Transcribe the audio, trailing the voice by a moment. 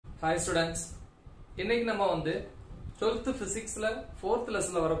Hi students. இன்னைக்கு நம்ம வந்து 12th physicsல 4th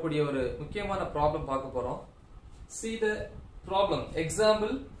lessonல வரக்கூடிய ஒரு முக்கியமான problem பார்க்க போறோம். See the problem.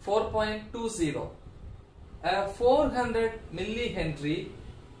 Example 4.20. A 400 millihenry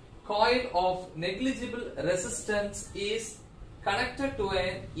coil of negligible resistance is connected to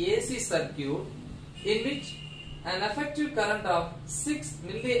an AC circuit in which an effective current of 6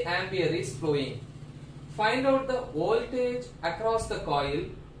 milliampere is flowing. Find out the voltage across the coil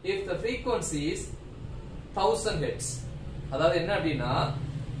if the frequency is 1000 Hz. அதாவது என்ன அப்படின்னா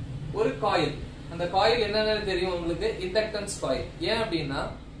ஒரு coil, அந்த coil என்னன்னு தெரியும் உங்களுக்கு, inductance coil. ஏன் அப்படின்னா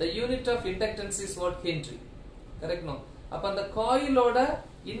the unit of inductance is what Henry. Correct no? அப்ப அந்த காயிலோட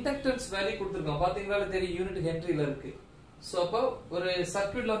இண்டக்டன்ஸ் வேல்யூ கொடுத்திருக்கோம். பாத்தீங்களா தெரியும், யூனிட் ஹென்ரில இருக்கு. சோ அப்ப ஒரு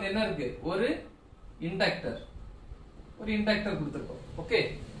சர்க்யூட்ல வந்து என்ன இருக்கு, ஒரு இண்டக்டர் கொடுத்திருக்கோம். ஓகே,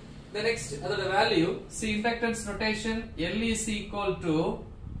 the next அதோட value, see inductance notation, L is equal to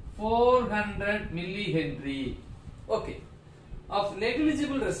 400 millihenry. Okay, of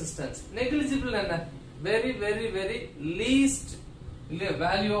negligible resistance. Negligible என்ன, very least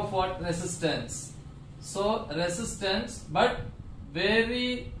value of what, resistance. So resistance but very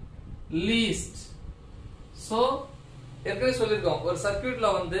least. So ஏற்கனவே சொல்லிருக்கோம், ஒரு சர்க்யூட்ல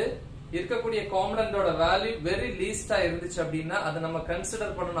வந்து இருக்கக்கூடிய காம்பனன்ட்டோட வேல்யூ வெரி லீஸ்டா இருந்துச்சு அப்படின்னா அதை நம்ம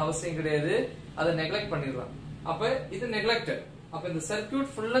கன்சிடர் பண்ணணும் அவசியம் கிடையாது, அதை நெக்லெக்ட் பண்ணிடலாம். அப்ப இது நெக்லெக்டட். அப்ப இந்த circuit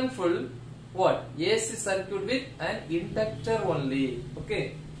full and full what, AC circuit with an inductor only. Okay,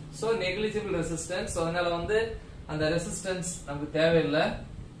 so negligible resistance. So அதனால வந்து அந்த ரெசிஸ்டன்ஸ் நமக்கு தேவையில்லை.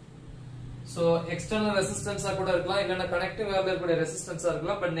 So external resistance கூட இருக்கலாம், இல்லனா கனெக்டிவ் வேர்ல இருக்கக்கூடிய ரெசிஸ்டன்ஸா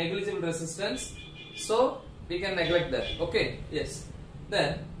இருக்கலாம், but negligible resistance, so we can neglect that. Okay, yes.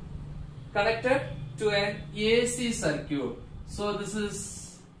 Then connected to an AC circuit. So this is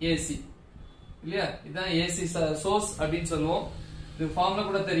AC. இல்லையா, இதான் AC source அப்படின்னு சொல்லுவோம். இது ஃபார்முலா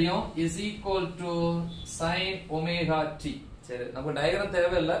கூட தெரியும், is equal to sin omega t. சரி, நமக்கு டயகிராம்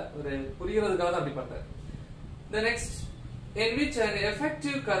தேவையில்லை, ஒரு புரிகிறதுக்காக அப்படி பண்றேன். The next, in which an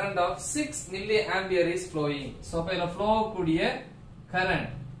effective current of 6 milliampere is flowing. So அப்ப இதுல flow கூடிய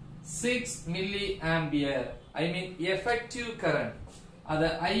current 6 milliampere, I mean effective current.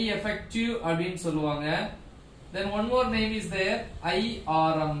 அத I effective அப்படின்னு சொல்லுவாங்க. Then one more name is there,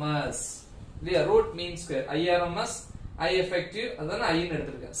 IRMS. இல்லையா, root mean square. IRMS, I effective, அதான் I ன்னு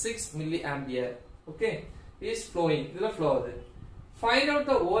எடுத்துருக்கேன். 6 milliampere. Okay, is flowing. இதுல flow ஆகுது. Find out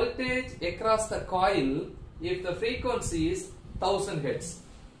the voltage across the coil if the frequency is 1000 Hz.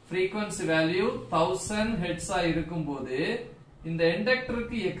 Frequency value 1000 Hz ஆ இருக்கும்போது இந்த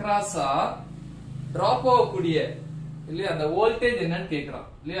இண்டக்டருக்கு எக்ராஸா drop ஆகக்கூடிய இல்லையா அந்த வோல்டேஜ் என்னன்னு கேக்குறான்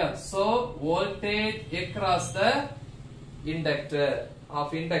இல்லையா. So voltage across the inductor of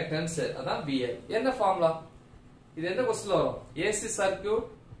inductance, அதான் VL. என்ன ஃபார்முலா, இது எந்த क्वेश्चनல வரும், AC circuit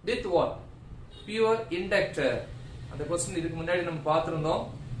with what, pure inductor. அந்த क्वेश्चन இதுக்கு முன்னாடி நம்ம பார்த்திருந்தோம்.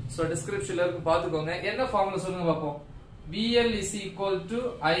 சோ டிஸ்கிரிப்ஷன்ல இருக்கு, பாத்துக்கோங்க. என்ன ஃபார்முலா சொல்லுங்க பாப்போம். VL is equal to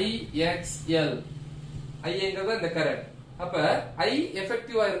IXL. I என்கிறது இந்த கரண்ட். அப்ப I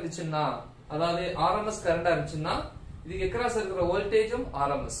எஃபெக்டிவா இருந்துச்சுன்னா, அதாவது RMS கரண்டா இருந்துச்சுன்னா, இதுக்கு அக்ராஸ் இருக்கிற வோல்டேஜும்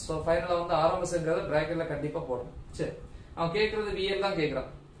RMS. சோ ஃபைனலா வந்து RMSங்கறத பிராக்கெட்ல கண்டிப்பா போடணும். சரி, அவன் கேக்குறது VL தான் கேக்குறான்.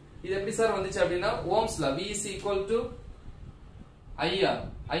 இது எப்படி சார் வந்துச்சு அப்படின்னா ஓம்ஸ்ல V is equal to IR.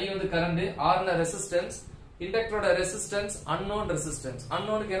 I வந்து கரண்ட், R ன ரெசிஸ்டன்ஸ், இண்டக்டரோட ரெசிஸ்டன்ஸ் unknown ரெசிஸ்டன்ஸ்.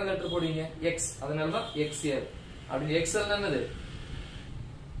 unknownக்கு என்ன லெட்டர் போடுவீங்க, X. அதனால தான் XL. அப்படி XL என்னது,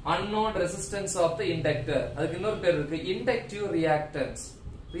 unknown resistance of the inductor. அதுக்கு இன்னொரு பேர் இருக்கு, inductive reactance.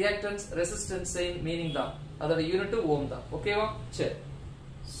 reactance resistance same meaning தான், அதோட யூனிட் ஓம் தான். ஓகேவா? சரி,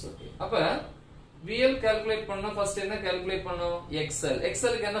 அப்ப VL கால்குலேட் பண்ணா ஃபர்ஸ்ட் என்ன கால்குலேட் பண்ணோம், XL.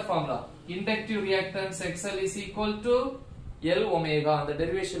 XL க்கு என்ன formula, inductive reactance XL is equal to L omega. அந்த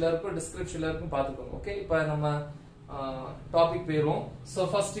டெரிவேஷன்ல இருக்கும், டிஸ்கிரிப்ஷன்ல இருக்கும், பாத்துக்கோங்க. ஓகே, இப்போ நம்ம topic போயிரோம். So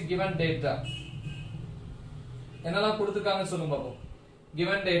first given data என்னலாம் கொடுத்திருக்காங்கன்னு சொல்லுங்க பாப்போம்.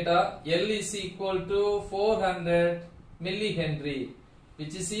 given data, L is equal to 400 millihenry,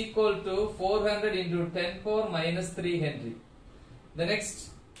 which is equal to 400 into 10 power minus 3 Henry. The next,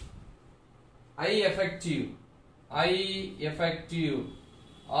 I effective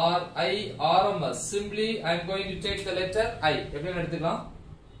or I RMS. Simply I am going to take the letter I. எப்படி எடுத்துக்கலாம்,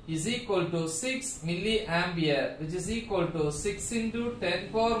 is equal to 6 milliampere, which is equal to 6 into 10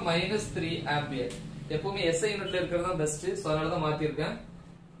 power minus 3 ampere. எப்பவுமே SI யூனிட்ல இருக்கிறது தான் best, so அதனால தான் மாத்தி இருக்கேன்.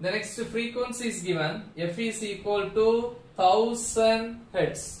 The next frequency is given, F is equal to 1000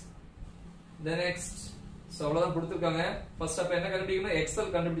 Hz. The next, so அவ்வளவுதான் கொடுத்திருக்காங்க. ஃபர்ஸ்ட் அப்ப என்ன கண்டுபிடிக்கணும், XL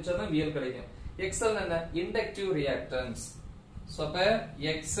கண்டுபிடிச்சா தான் VL கிடைக்கும். XL என்ன, inductive reactance. So அப்ப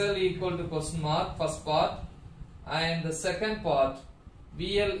XL equal to question mark first part, and the second part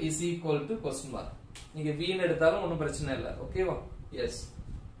VL is equal to question mark. நீங்க V ன்னு எடுத்தாலும் ஒண்ணும் பிரச்சனை இல்ல. ஓகேவா? Yes.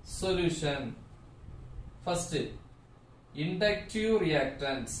 Solution. First, inductive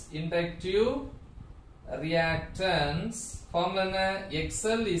reactance. Inductive reactance formula என்ன?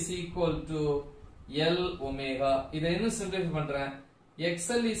 XL is equal to L omega. இதை இன்னும் simplify பண்றேன்.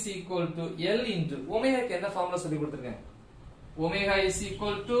 XL is equal to L into omega க்கு என்ன ஃபார்முலா சொல்லி கொடுத்திருக்கேன்? Omega is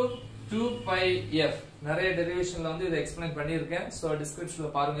equal to 2 pi f. நிறைய டெரிவேஷன்ல வந்து இதை எக்ஸ்பிளைன் பண்ணியிருக்கேன். சோ டிஸ்கிரிப்ஷன்ல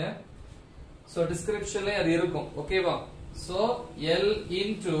பாருங்க. சோ டிஸ்கிரிப்ஷன்ல அது இருக்கும். ஓகேவா? சோ L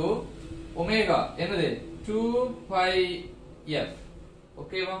into omega என்னது? 2 pi f.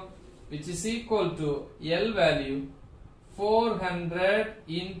 ஓகேவா? Which is equal to L value 400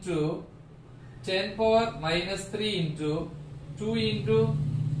 into 10 power minus 3 into 2 into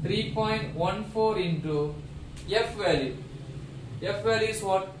 3.14 into f value. F value is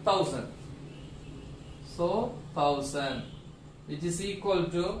what? 1000. So 1000 which is equal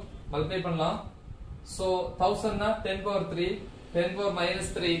to multiply பண்ணலாம். So 1000 na 10 power 3, 10 power minus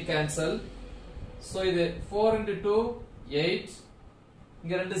 3 cancel. So இது 4 into 2 8,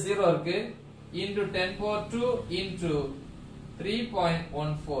 இங்க ரெண்டு 0 இருக்கு, into 10 power 2 into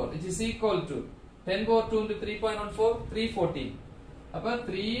 3.14 which is equal to 10 power 2 into 3.14 314. அப்ப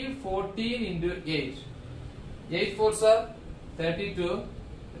 314 into 8, 8 4s are 32,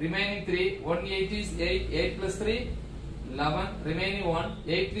 remaining 3, 1 8 is 8, 8 plus 3 11, remaining 1,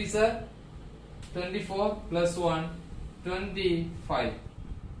 8 3s are 24 plus 1 25.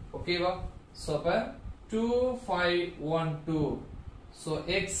 Okay va? So appa 2512. So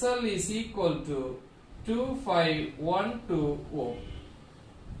XL is equal to 2512 ohm.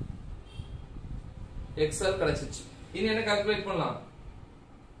 XL கிடைச்சிச்சு. இனி என்ன calculate பண்ணலாம்?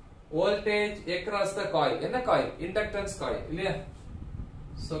 Voltage across the coil. என்ன coil? Inductance coil இல்லையா?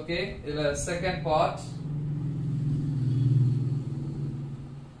 So okay, இதுல second part,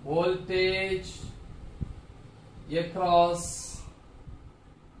 voltage across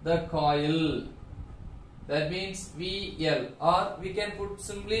the coil, that means VL, or we can put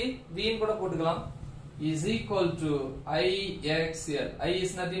simply V ன்னு கூட போட்டுக்கலாம், is equal to IXL. I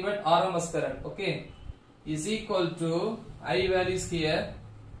is nothing but RMS current. Okay, is equal to I values here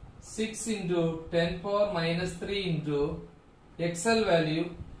 6 into 10 power minus 3 into XL value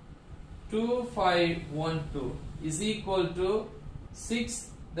 2512 is equal to 6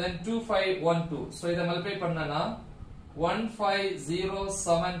 then 2512. So இதை multiply பண்ணனா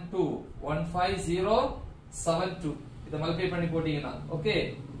 15072 15072 இதை multiply பண்ணி போட்டீங்கன்னா okay,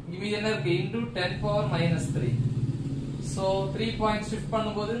 இங்க என்ன இருக்கு? into 10 power minus 3. So 3 points shift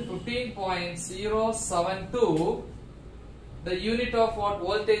பண்ணும்போது 15.072. The unit of what?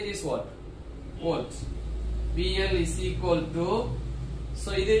 Voltage is what? Volt. VL is equal to, so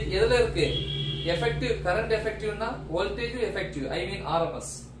இது எதுல இருக்கு? Effective current effective na voltage effective, I mean RMS.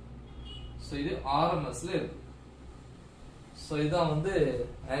 So இது RMS ல இருக்கு. So இதான் வந்து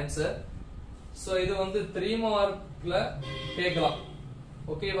answer. So இது வந்து 3 மார்க்ல கேட்கலாம்.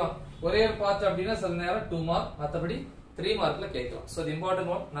 ஓகேவா? ஒரே ஒரு பார்ட் அப்படினா சில நேரம் 2 மார்க், மத்தபடி 3 மார்க்ல கேட்கலாம். So the important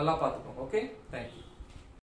one நல்லா பாத்துக்கோங்க. Okay, thank you.